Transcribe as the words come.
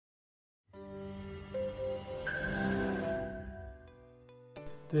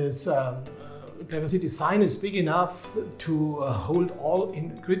This Cleverciti Sign is big enough to hold all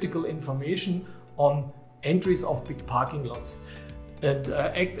critical information on entries of big parking lots and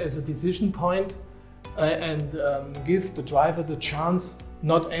act as a decision point and give the driver the chance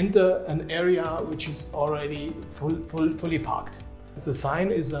not enter an area which is already fully parked. The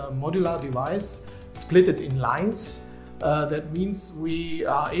sign is a modular device, split it in lines. That means we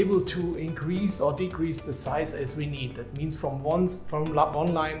are able to increase or decrease the size as we need. That means from one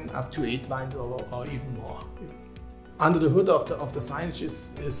line up to 8 lines or even more. Under the hood of the signage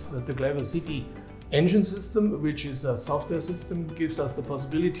is the Cleverciti engine system, which is a software system, gives us the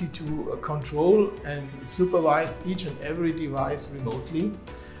possibility to control and supervise each and every device remotely.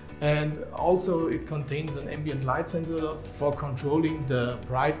 And also it contains an ambient light sensor for controlling the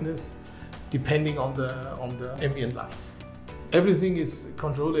brightness depending on the ambient light. Everything is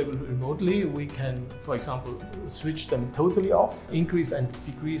controllable remotely. We can, for example, switch them totally off, increase and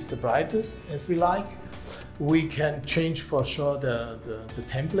decrease the brightness as we like. We can change for sure the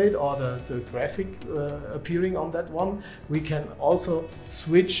template or the graphic appearing on that one. We can also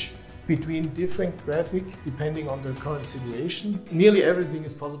switch between different graphics depending on the current situation. Nearly everything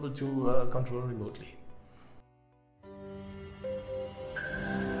is possible to control remotely.